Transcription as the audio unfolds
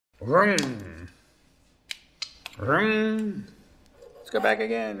Vroom. Vroom. Let's go back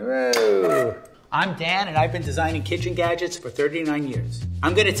again. Whoa. I'm Dan, and I've been designing kitchen gadgets for 39 years.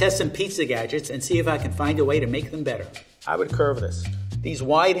 I'm gonna test some pizza gadgets and see if I can find a way to make them better. I would curve this. These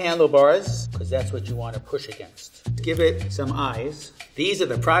wide handlebars, because that's what you want to push against. Give it some eyes. These are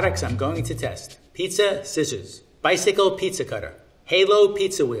the products I'm going to test. Pizza scissors, bicycle pizza cutter, Halo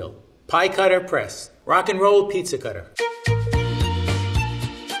pizza wheel, pie cutter press, rock and roll pizza cutter.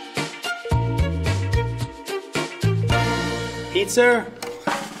 Pizza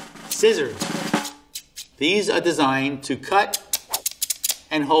scissors. These are designed to cut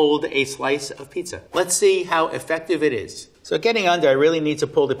and hold a slice of pizza. Let's see how effective it is. So getting under, I really need to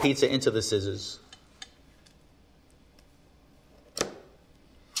pull the pizza into the scissors.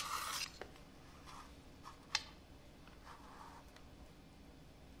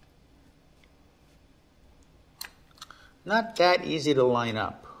 Not that easy to line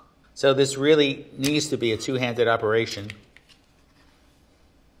up. So this really needs to be a two-handed operation.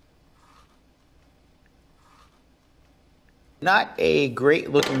 Not a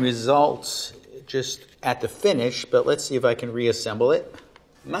great looking result just at the finish, but let's see if I can reassemble it.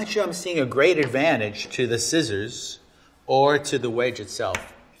 I'm not sure I'm seeing a great advantage to the scissors or to the wedge itself.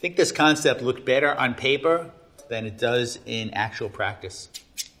 I think this concept looked better on paper than it does in actual practice.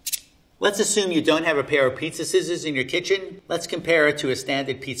 Let's assume you don't have a pair of pizza scissors in your kitchen. Let's compare it to a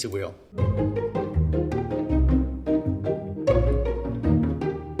standard pizza wheel.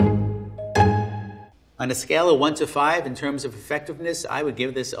 On a scale of 1 to 5 in terms of effectiveness, I would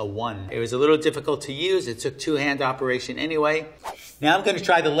give this a 1. It was a little difficult to use. It took two-hand operation anyway. Now I'm going to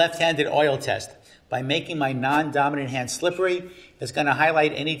try the left-handed oil test. By making my non-dominant hand slippery, it's going to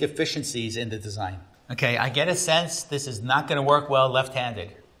highlight any deficiencies in the design. Okay, I get a sense this is not going to work well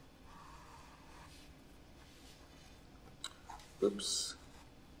left-handed. Oops.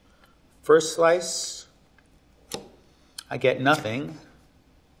 First slice, I get nothing.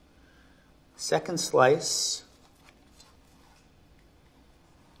 Second slice,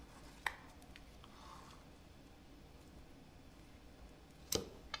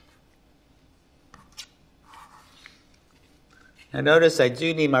 now notice I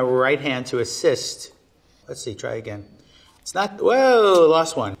do need my right hand to assist. Let's see, try again. It's not, whoa,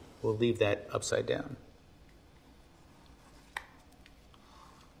 lost one. We'll leave that upside down.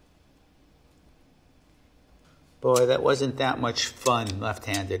 Boy, that wasn't that much fun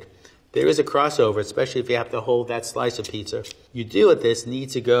left-handed. There is a crossover, especially if you have to hold that slice of pizza. You do with this need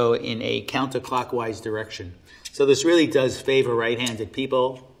to go in a counterclockwise direction. So this really does favor right-handed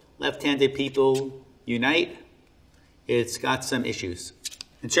people. Left-handed people unite. It's got some issues.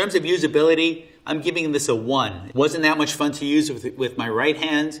 In terms of usability, I'm giving this a 1. It wasn't that much fun to use with my right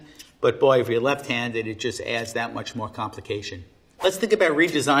hand, but boy, if you're left-handed, it just adds that much more complication. Let's think about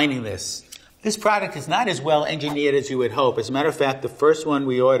redesigning this. This product is not as well engineered as you would hope. As a matter of fact, the first one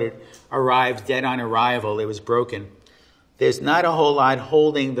we ordered arrived dead on arrival. It was broken. There's not a whole lot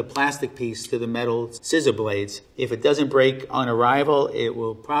holding the plastic piece to the metal scissor blades. If it doesn't break on arrival, it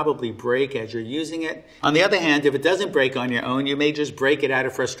will probably break as you're using it. On the other hand, if it doesn't break on your own, you may just break it out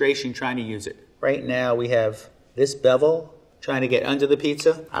of frustration trying to use it. Right now we have this bevel trying to get under the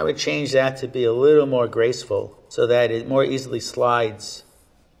pizza. I would change that to be a little more graceful so that it more easily slides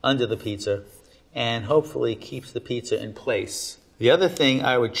under the pizza and hopefully keeps the pizza in place. The other thing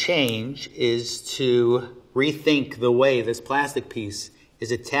I would change is to rethink the way this plastic piece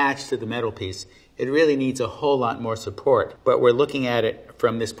is attached to the metal piece. It really needs a whole lot more support, but we're looking at it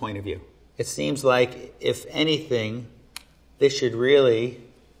from this point of view. It seems like, if anything, this should really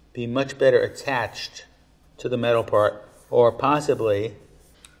be much better attached to the metal part, or possibly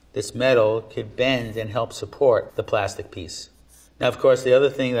this metal could bend and help support the plastic piece. Now, of course, the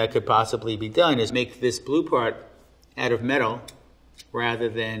other thing that could possibly be done is make this blue part out of metal rather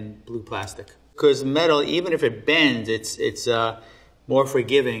than blue plastic. Because metal, even if it bends, it's more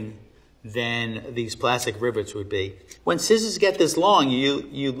forgiving than these plastic rivets would be. When scissors get this long,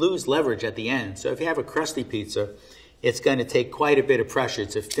 you lose leverage at the end. So if you have a crusty pizza, it's going to take quite a bit of pressure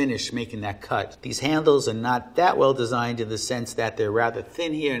to finish making that cut. These handles are not that well designed in the sense that they're rather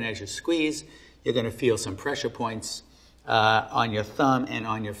thin here, and as you squeeze, you're going to feel some pressure points on your thumb and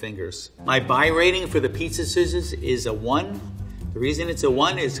on your fingers. My buy rating for the pizza scissors is a 1. The reason it's a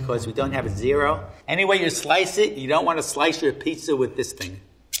 1 is because we don't have a 0. Any way you slice it, you don't want to slice your pizza with this thing.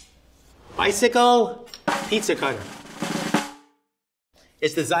 Bicycle pizza cutter.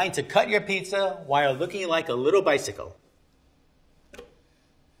 It's designed to cut your pizza while looking like a little bicycle.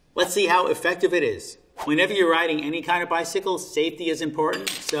 Let's see how effective it is. Whenever you're riding any kind of bicycle, safety is important.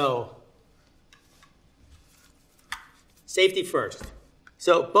 So, safety first.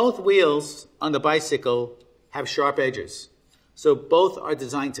 So both wheels on the bicycle have sharp edges. So both are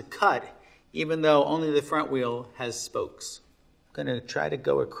designed to cut, even though only the front wheel has spokes. I'm going to try to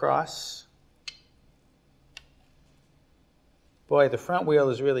go across. Boy, the front wheel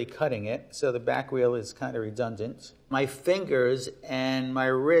is really cutting it, so the back wheel is kind of redundant. My fingers and my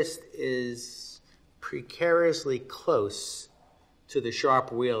wrist is precariously close to the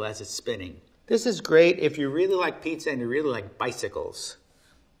sharp wheel as it's spinning. This is great if you really like pizza and you really like bicycles.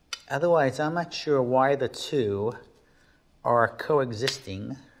 Otherwise, I'm not sure why the two are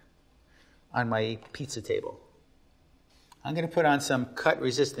coexisting on my pizza table. I'm going to put on some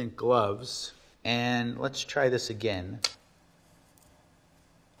cut-resistant gloves, and let's try this again.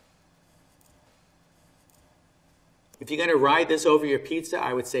 If you're going to ride this over your pizza,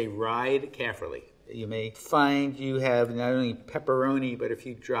 I would say ride carefully. You may find you have not only pepperoni, but a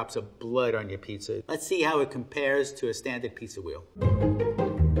few drops of blood on your pizza. Let's see how it compares to a standard pizza wheel.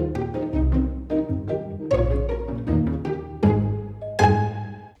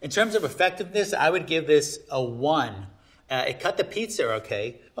 In terms of effectiveness, I would give this a 1. It cut the pizza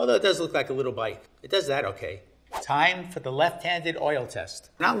okay, although it does look like a little bite. It does that okay. Time for the left-handed oil test.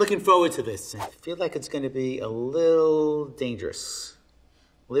 I'm not looking forward to this. I feel like it's going to be a little dangerous.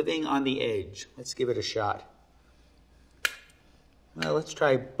 Living on the edge. Let's give it a shot. Well, let's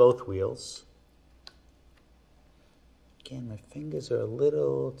try both wheels. Again, my fingers are a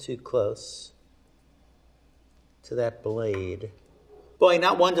little too close to that blade. Boy,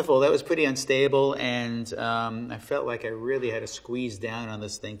 not wonderful. That was pretty unstable, and I felt like I really had to squeeze down on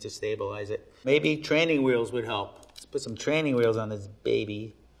this thing to stabilize it. Maybe training wheels would help. Let's put some training wheels on this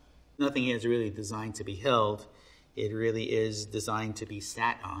baby. Nothing here is really designed to be held. It really is designed to be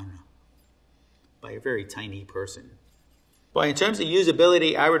sat on by a very tiny person. Boy, in terms of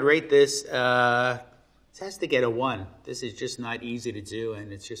usability, I would rate this, this has to get a 1. This is just not easy to do,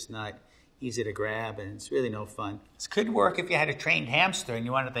 and it's just not easy to grab, and it's really no fun. This could work if you had a trained hamster and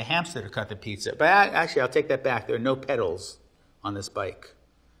you wanted the hamster to cut the pizza. But actually, I'll take that back. There are no pedals on this bike.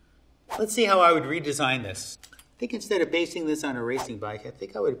 Let's see how I would redesign this. I think instead of basing this on a racing bike, I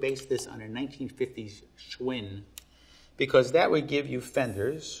think I would base this on a 1950s Schwinn, because that would give you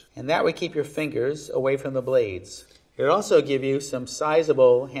fenders, and that would keep your fingers away from the blades. It would also give you some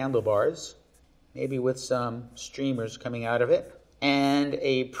sizable handlebars, maybe with some streamers coming out of it, and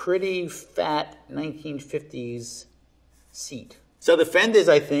a pretty fat 1950s seat. So the fenders,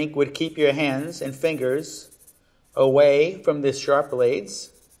 I think, would keep your hands and fingers away from the sharp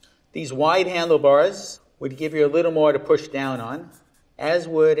blades. These wide handlebars would give you a little more to push down on, as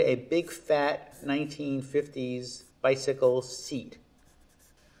would a big fat 1950s bicycle seat.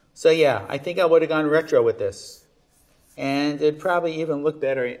 So yeah, I think I would have gone retro with this. And it'd probably even look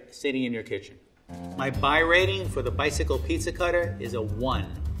better sitting in your kitchen. My buy rating for the bicycle pizza cutter is a 1,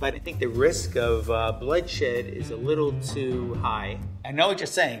 but I think the risk of bloodshed is a little too high. I know what you're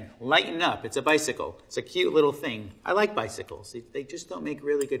saying. Lighten up. It's a bicycle. It's a cute little thing. I like bicycles. They just don't make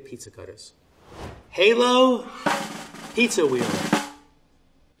really good pizza cutters. Halo pizza wheel.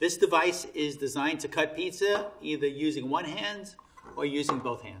 This device is designed to cut pizza either using one hand or using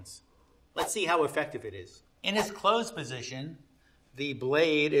both hands. Let's see how effective it is. In its closed position, the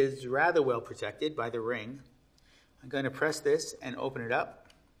blade is rather well protected by the ring. I'm going to press this and open it up.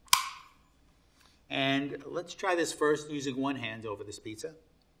 And let's try this first using one hand over this pizza.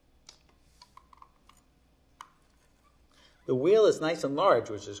 The wheel is nice and large,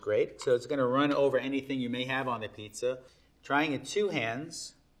 which is great. So it's going to run over anything you may have on the pizza. Trying it two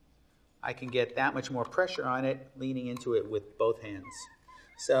hands, I can get that much more pressure on it, leaning into it with both hands.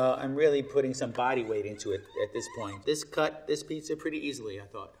 So I'm really putting some body weight into it at this point. This cut this pizza pretty easily, I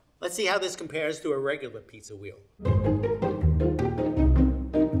thought. Let's see how this compares to a regular pizza wheel.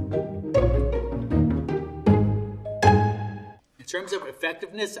 In terms of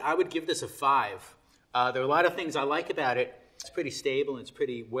effectiveness, I would give this a 5. There are a lot of things I like about it. It's pretty stable, and it's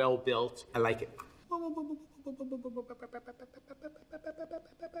pretty well built. I like it.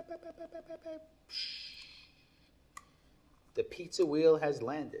 The pizza wheel has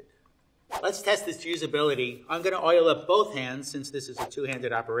landed. Let's test this usability. I'm going to oil up both hands since this is a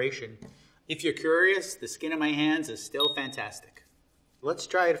two-handed operation. If you're curious, the skin of my hands is still fantastic. Let's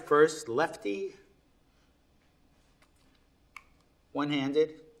try it first. Lefty.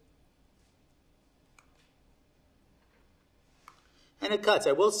 One-handed. And it cuts.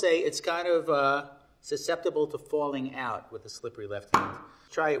 I will say it's kind of susceptible to falling out with a slippery left hand.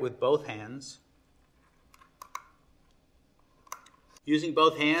 Try it with both hands. Using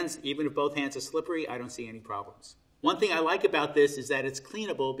both hands, even if both hands are slippery, I don't see any problems. One thing I like about this is that it's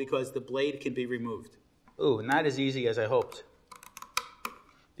cleanable because the blade can be removed. Ooh, not as easy as I hoped.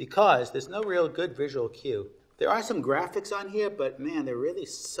 because there's no real good visual cue. There are some graphics on here, but man, they're really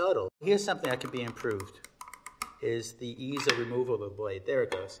subtle. Here's something that could be improved, is the ease of removal of the blade. There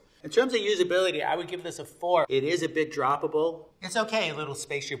it goes. In terms of usability, I would give this a 4. It is a bit droppable. It's okay, little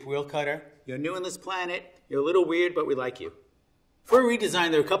spaceship wheel cutter. You're new on this planet. You're a little weird, but we like you. For a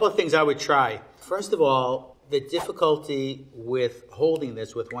redesign, there are a couple of things I would try. First of all, the difficulty with holding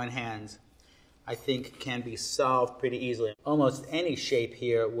this with one hand, I think, can be solved pretty easily. Almost any shape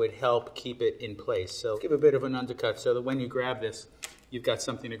here would help keep it in place. So give a bit of an undercut so that when you grab this, you've got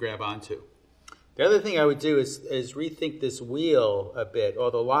something to grab onto. The other thing I would do is rethink this wheel a bit, or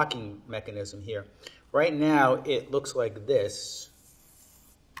the locking mechanism here. Right now, it looks like this.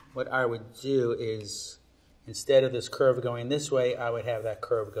 What I would do is, instead of this curve going this way, I would have that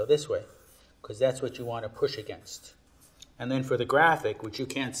curve go this way, because that's what you want to push against. And then for the graphic, which you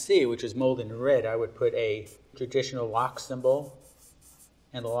can't see, which is molded in red, I would put a traditional lock symbol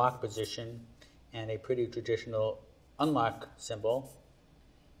in the lock position, and a pretty traditional unlock symbol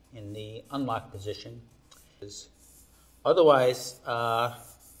in the unlock position. Otherwise,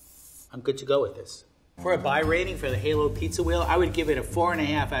 I'm good to go with this. For a buy rating for the Halo pizza wheel, I would give it a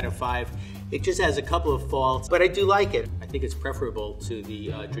 4.5 out of 5. It just has a couple of faults, but I do like it. I think it's preferable to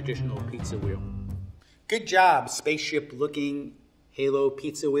the traditional pizza wheel. Good job, spaceship-looking Halo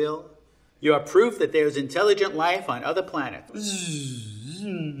pizza wheel. You are proof that there's intelligent life on other planets.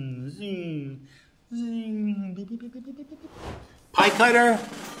 Pie cutter,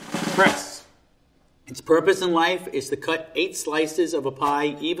 press. Its purpose in life is to cut 8 slices of a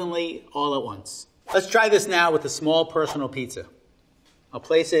pie evenly all at once. Let's try this now with a small personal pizza. I'll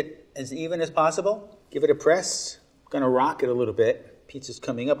place it as even as possible. Give it a press. I'm going to rock it a little bit. Pizza's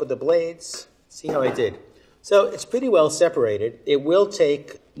coming up with the blades. See how I did. So it's pretty well separated. It will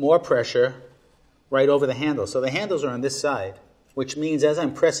take more pressure right over the handle. So the handles are on this side, which means as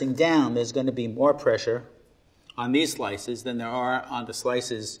I'm pressing down, there's going to be more pressure on these slices than there are on the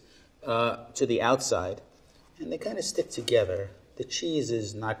slices to the outside. And they kind of stick together. The cheese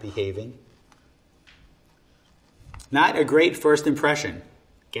is not behaving. Not a great first impression.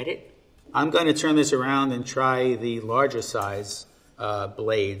 Get it? I'm going to turn this around and try the larger size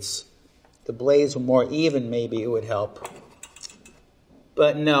blades. The blades were more even, maybe it would help.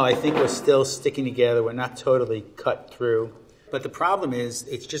 But no, I think we're still sticking together. We're not totally cut through. But the problem is,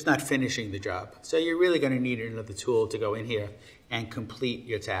 it's just not finishing the job. So you're really going to need another tool to go in here and complete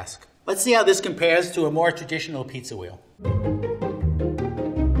your task. Let's see how this compares to a more traditional pizza wheel.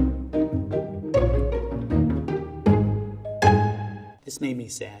 This made me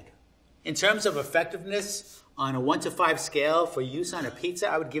sad. In terms of effectiveness, on a 1 to 5 scale for use on a pizza,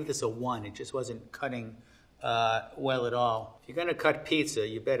 I would give this a 1. It just wasn't cutting well at all. If you're going to cut pizza,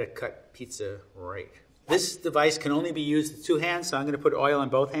 you better cut pizza right. This device can only be used with 2 hands, so I'm going to put oil on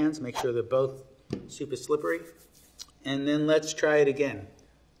both hands, make sure they're both super slippery. And then let's try it again.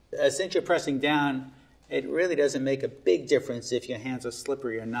 Since you're pressing down, it really doesn't make a big difference if your hands are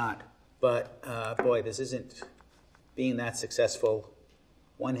slippery or not. But boy, this isn't being that successful.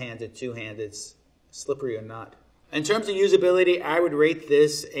 One-handed, two-handed, slippery or not. In terms of usability, I would rate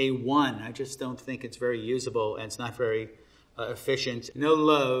this a 1. I just don't think it's very usable, and it's not very efficient. No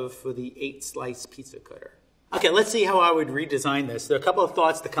love for the 8-slice pizza cutter. Okay, let's see how I would redesign this. There are a couple of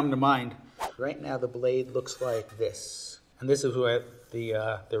thoughts that come to mind. Right now, the blade looks like this, and this is where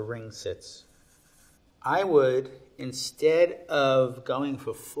the ring sits. I would, instead of going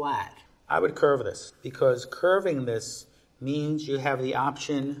for flat, I would curve this, because curving this means you have the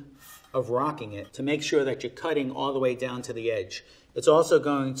option of rocking it to make sure that you're cutting all the way down to the edge. It's also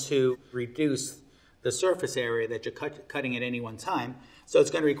going to reduce the surface area that you're cutting at any one time, so it's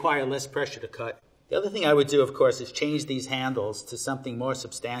going to require less pressure to cut. The other thing I would do, of course, is change these handles to something more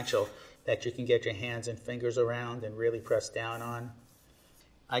substantial that you can get your hands and fingers around and really press down on.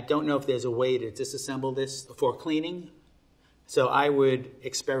 I don't know if there's a way to disassemble this for cleaning, so I would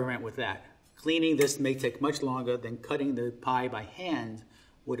experiment with that. Cleaning this may take much longer than cutting the pie by hand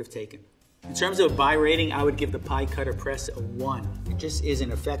would have taken. In terms of buy rating, I would give the pie cutter press a 1. It just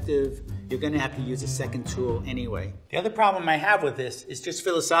isn't effective. You're going to have to use a second tool anyway. The other problem I have with this is just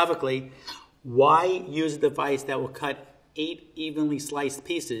philosophically, why use a device that will cut 8 evenly sliced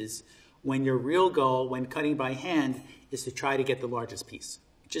pieces when your real goal when cutting by hand is to try to get the largest piece?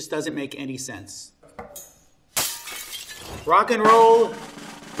 It just doesn't make any sense. Rock and roll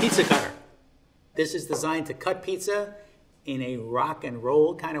pizza cutter. This is designed to cut pizza in a rock and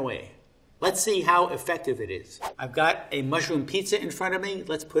roll kind of way. Let's see how effective it is. I've got a mushroom pizza in front of me.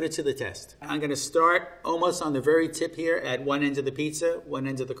 Let's put it to the test. I'm going to start almost on the very tip here at one end of the pizza, one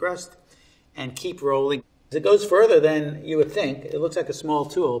end of the crust, and keep rolling. It goes further than you would think. It looks like a small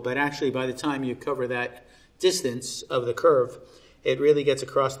tool, but actually by the time you cover that distance of the curve, it really gets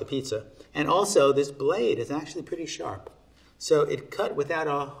across the pizza. And also, this blade is actually pretty sharp. So it cut without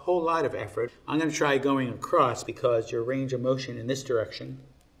a whole lot of effort. I'm going to try going across because your range of motion in this direction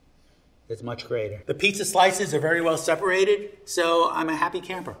is much greater. The pizza slices are very well separated, so I'm a happy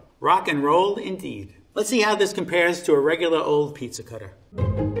camper. Rock and roll indeed. Let's see how this compares to a regular old pizza cutter.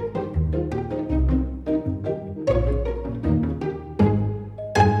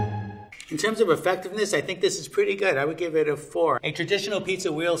 In terms of effectiveness, I think this is pretty good. I would give it a 4. A traditional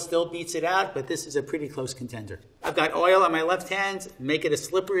pizza wheel still beats it out, but this is a pretty close contender. I've got oil on my left hand, make it as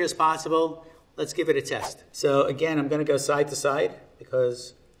slippery as possible. Let's give it a test. So again, I'm going to go side to side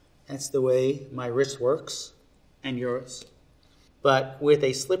because that's the way my wrist works and yours. But with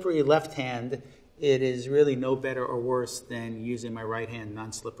a slippery left hand, it is really no better or worse than using my right hand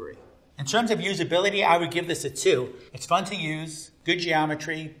non-slippery. In terms of usability, I would give this a 2. It's fun to use, good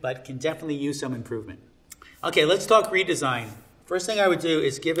geometry, but can definitely use some improvement. Okay, let's talk redesign. First thing I would do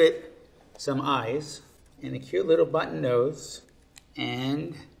is give it some eyes and a cute little button nose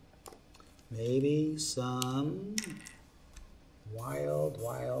and maybe some wild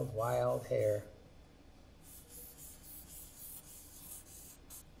hair.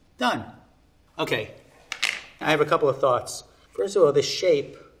 Done. Okay, I have a couple of thoughts. First of all, the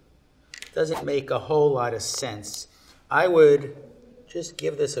shape doesn't make a whole lot of sense. I would just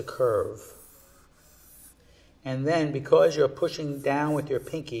give this a curve. And then because you're pushing down with your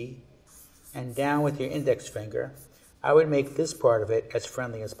pinky and down with your index finger, I would make this part of it as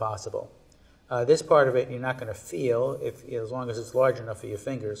friendly as possible. This part of it you're not going to feel as long as it's large enough for your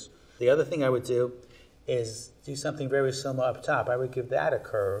fingers. The other thing I would do is do something very similar up top. I would give that a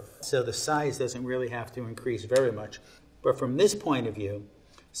curve so the size doesn't really have to increase very much. But from this point of view,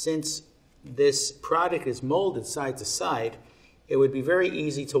 since this product is molded side to side, it would be very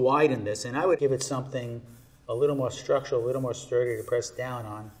easy to widen this, and I would give it something a little more structural, a little more sturdy to press down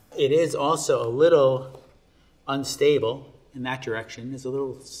on. It is also a little unstable in that direction. It's a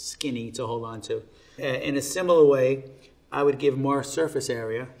little skinny to hold on to. In a similar way, I would give more surface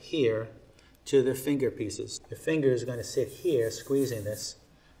area here to the finger pieces. The finger is going to sit here squeezing this,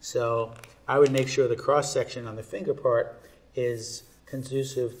 so I would make sure the cross section on the finger part is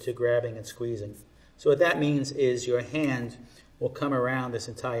conducive to grabbing and squeezing. So what that means is your hand will come around this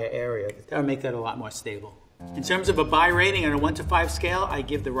entire area. That would make that a lot more stable. In terms of a buy rating on a 1 to 5 scale, I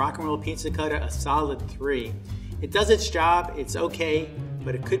give the Rock and Roll Pizza Cutter a solid 3. It does its job, it's okay,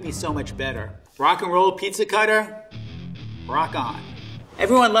 but it could be so much better. Rock and Roll Pizza Cutter, rock on.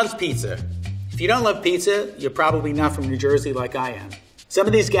 Everyone loves pizza. If you don't love pizza, you're probably not from New Jersey like I am. Some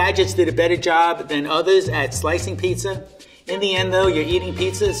of these gadgets did a better job than others at slicing pizza. In the end, though, you're eating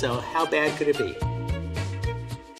pizza, so how bad could it be?